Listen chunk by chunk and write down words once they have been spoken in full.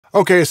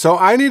Okay, so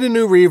I need a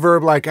new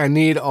reverb like I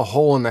need a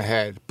hole in the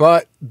head,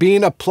 but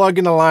being a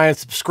Plugin Alliance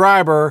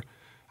subscriber,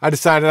 I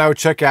decided I would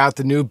check out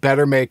the new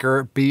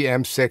Bettermaker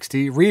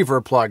BM60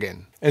 Reverb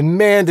plugin. And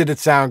man, did it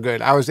sound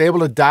good. I was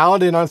able to dial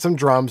it in on some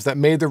drums that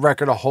made the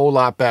record a whole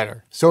lot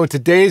better. So in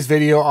today's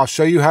video, I'll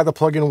show you how the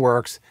plugin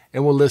works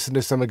and we'll listen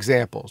to some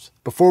examples.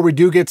 Before we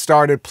do get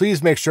started,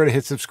 please make sure to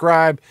hit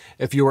subscribe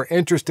if you are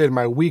interested in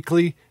my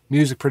weekly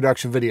music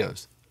production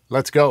videos.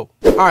 Let's go.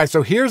 All right,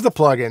 so here's the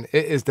plugin.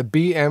 It is the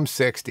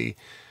BM60.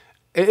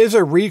 It is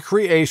a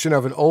recreation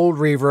of an old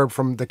reverb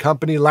from the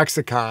company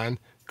Lexicon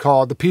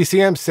called the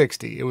PCM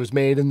 60. It was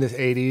made in the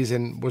 80s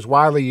and was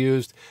widely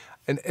used.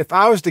 And if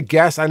I was to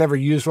guess, I never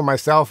used one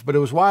myself, but it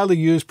was widely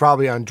used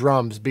probably on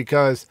drums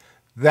because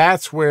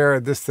that's where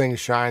this thing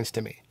shines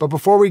to me. But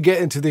before we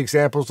get into the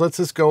examples, let's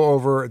just go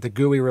over the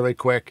GUI really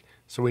quick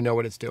so we know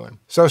what it's doing.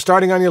 So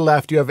starting on your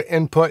left, you have an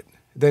input,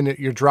 then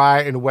your dry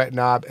and wet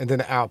knob, and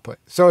then an output.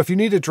 So if you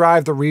need to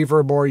drive the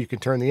reverb more, you can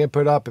turn the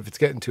input up. If it's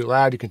getting too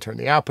loud, you can turn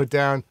the output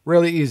down.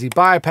 Really easy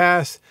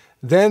bypass.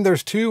 Then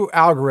there's two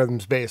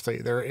algorithms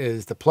basically. There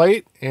is the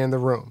plate and the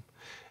room.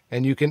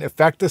 And you can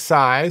affect the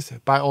size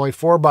by only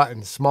 4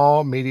 buttons: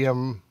 small,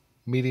 medium,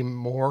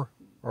 more,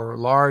 or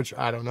large,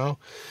 I don't know.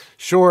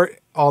 Short,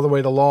 all the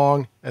way to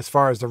long. As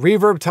far as the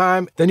reverb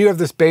time, then you have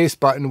this bass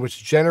button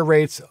which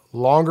generates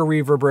longer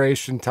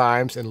reverberation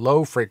times in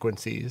low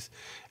frequencies.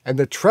 And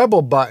the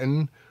treble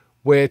button,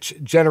 which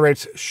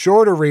generates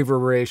shorter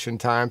reverberation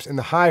times in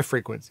the high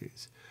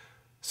frequencies.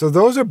 So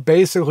those are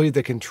basically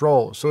the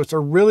controls. So it's a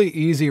really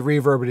easy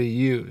reverb to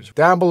use.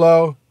 Down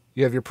below,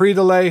 you have your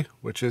pre-delay,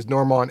 which is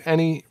normal on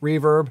any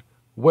reverb.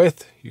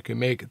 Width, you can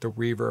make the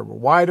reverb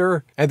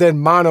wider. And then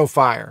mono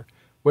fire,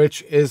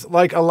 which is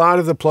like a lot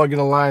of the Plugin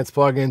Alliance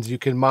plugins, you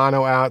can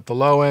mono out the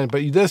low end,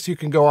 but you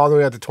can go all the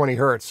way out to 20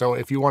 Hertz. So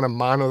if you want to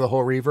mono the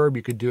whole reverb,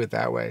 you could do it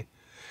that way.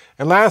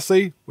 And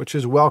lastly, which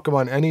is welcome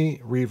on any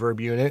reverb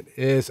unit,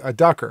 is a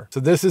ducker. So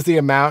this is the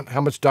amount,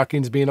 how much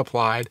ducking is being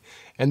applied,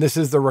 and this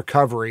is the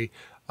recovery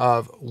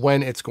of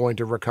when it's going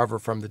to recover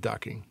from the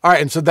ducking. All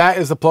right, and so that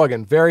is the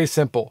plugin. Very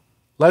simple.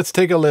 Let's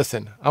take a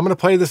listen. I'm going to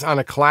play this on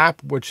a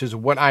clap, which is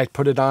what I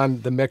put it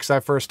on the mix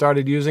I first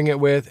started using it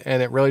with,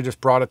 and it really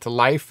just brought it to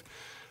life.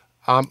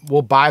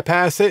 We'll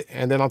bypass it,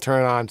 and then I'll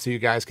turn it on so you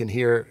guys can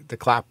hear the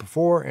clap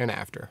before and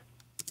after.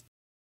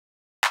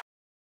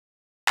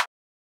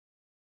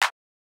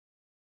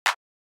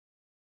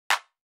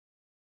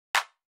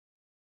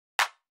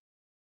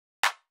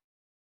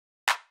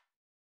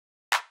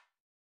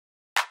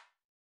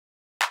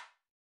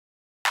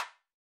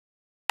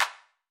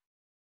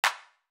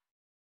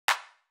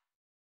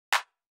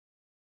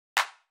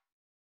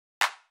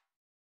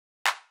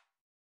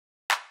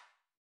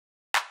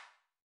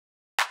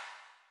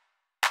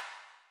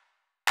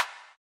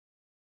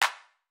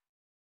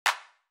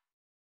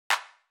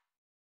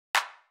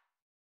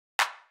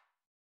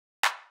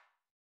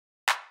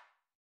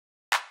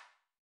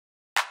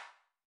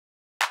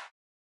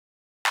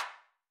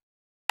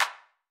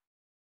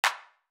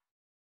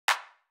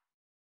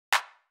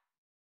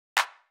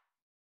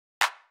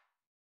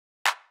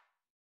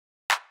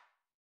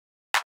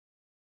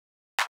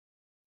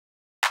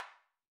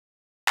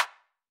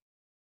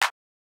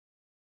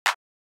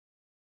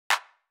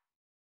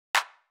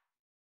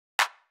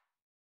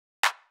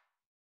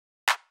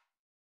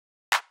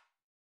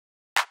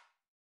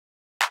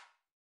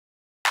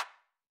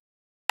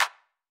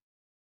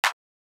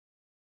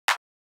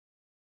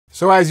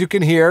 So as you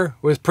can hear,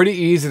 it was pretty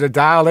easy to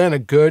dial in a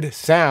good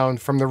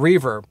sound from the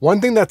reverb. One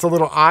thing that's a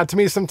little odd to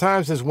me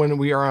sometimes is when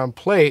we are on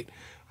plate,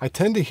 I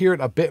tend to hear it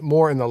a bit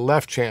more in the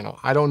left channel.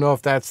 I don't know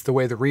if that's the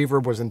way the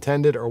reverb was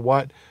intended or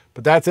what,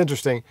 but that's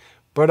interesting.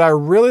 But I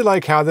really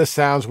like how this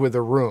sounds with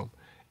the room.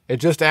 It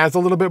just adds a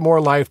little bit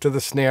more life to the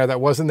snare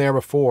that wasn't there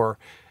before.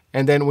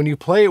 And then when you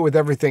play it with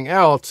everything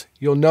else,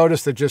 you'll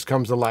notice it just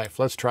comes to life.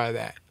 Let's try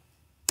that.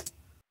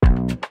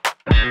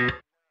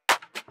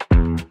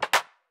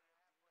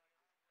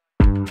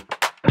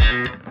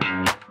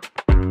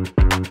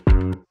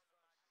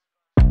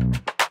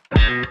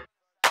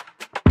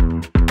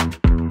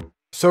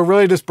 So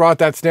really just brought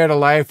that snare to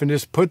life and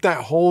just put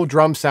that whole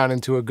drum sound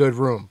into a good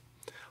room.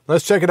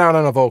 Let's check it out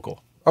on a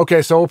vocal.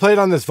 Okay, so we'll play it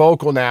on this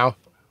vocal now.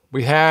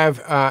 We have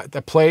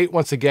the plate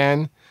once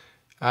again.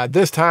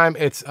 This time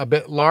it's a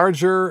bit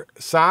larger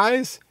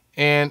size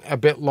and a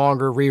bit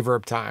longer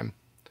reverb time.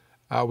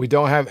 We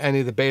don't have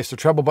any of the bass or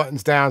treble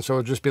buttons down, so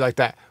it'll just be like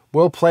that.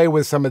 We'll play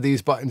with some of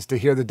these buttons to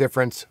hear the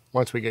difference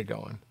once we get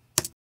going.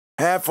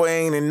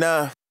 Halfway ain't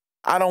enough.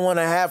 I don't want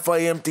to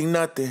halfway empty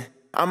nothing.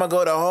 I'ma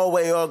go the whole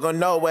way or go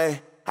no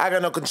way. I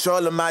got no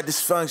control of my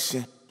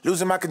dysfunction.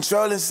 Losing my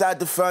control inside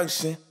the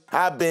function.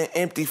 I've been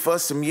empty for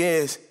some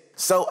years,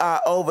 so I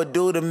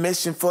overdo the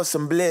mission for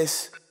some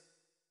bliss.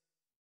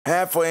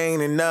 Halfway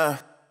ain't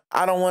enough.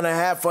 I don't want to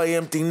halfway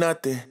empty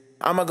nothing.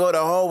 I'ma go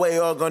the whole way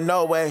or go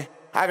no way.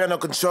 I got no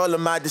control of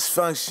my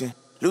dysfunction.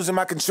 Losing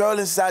my control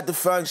inside the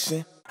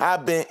function.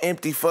 I've been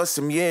empty for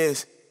some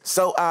years,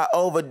 so I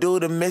overdo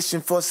the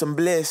mission for some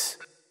bliss.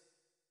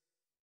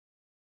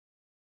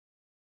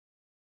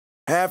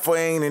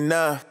 Halfway ain't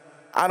enough.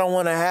 I don't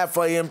want to have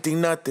for empty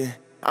nothing.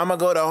 I'ma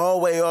go the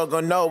whole way or go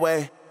no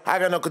way. I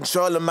got no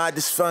control of my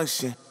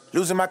dysfunction.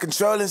 Losing my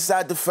control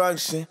inside the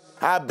function.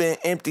 I've been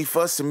empty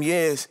for some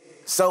years,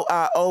 so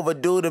I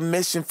overdo the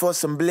mission for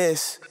some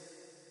bliss.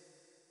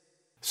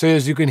 So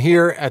as you can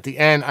hear at the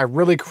end, I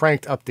really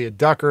cranked up the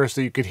adducker so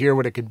you could hear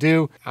what it could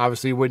do.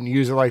 Obviously you wouldn't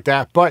use it like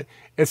that, but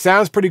it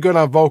sounds pretty good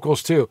on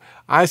vocals too.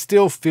 I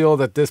still feel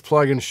that this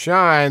plugin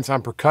shines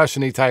on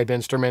percussion-y type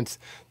instruments,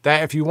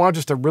 that if you want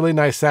just a really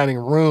nice sounding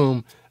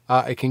room,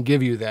 it can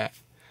give you that.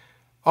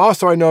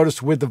 Also, I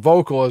noticed with the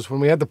vocals, when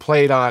we had the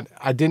plate on,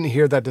 I didn't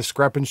hear that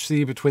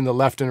discrepancy between the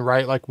left and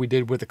right like we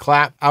did with the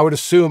clap. I would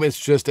assume it's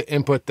just an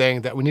input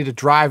thing, that we need to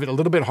drive it a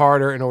little bit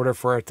harder in order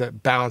for it to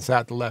balance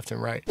out the left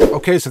and right.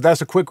 Okay, so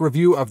that's a quick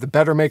review of the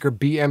Bettermaker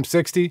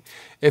BM60.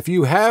 If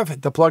you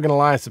have the Plugin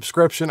Alliance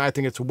subscription, I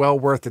think it's well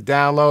worth the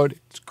download.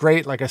 It's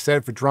great, like I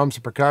said, for drums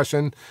and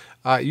percussion.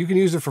 You can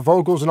use it for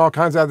vocals and all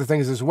kinds of other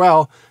things as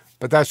well.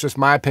 But that's just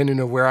my opinion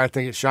of where I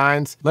think it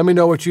shines. Let me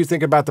know what you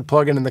think about the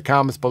plugin in the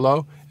comments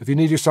below. If you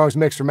need your songs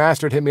mixed or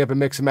mastered, hit me up at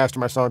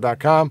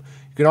mixandmastermysong.com.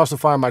 You can also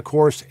find my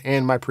course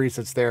and my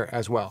presets there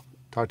as well.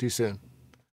 Talk to you soon.